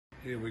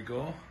Here we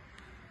go.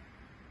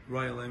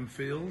 Royal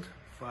Enfield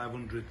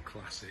 500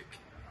 Classic.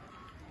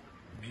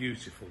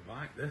 Beautiful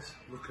bike this,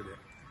 look at it.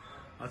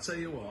 I'll tell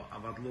you what,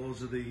 I've had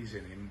loads of these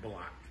in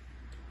black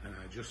and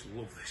I just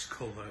love this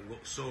colour. It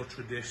looks so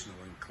traditional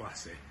and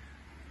classy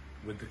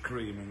with the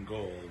cream and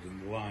gold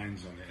and the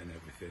lines on it and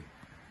everything.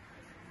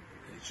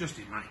 It's just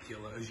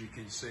immaculate, as you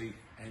can see,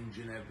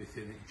 engine,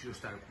 everything, it's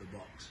just out the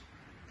box.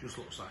 Just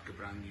looks like a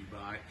brand new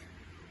bike.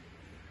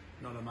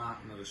 Not a mark,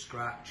 not a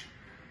scratch,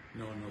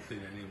 no nothing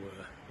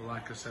anywhere. But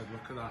like I said,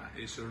 look at that,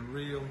 it's a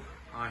real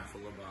eyeful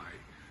of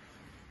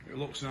bike. It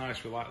looks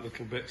nice with like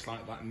little bits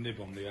like that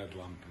nib on the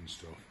headlamp and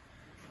stuff.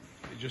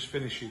 It just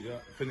finishes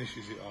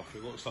it off.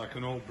 It looks like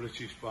an old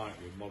British bike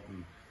with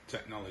modern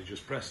technology.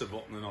 Just press a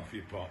button and off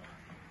you pop.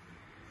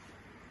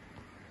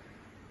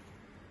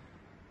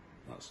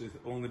 That's the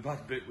only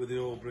bad bit with the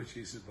old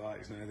British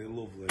bikes now. They're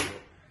lovely,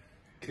 but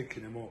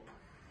kicking them up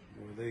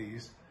with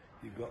these,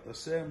 you've got the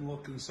same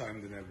look and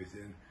sound and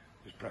everything.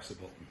 Just press a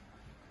button.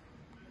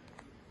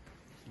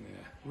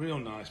 Yeah, real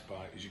nice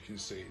bike, as you can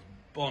see.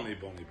 Bonny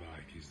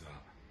bike is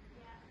that.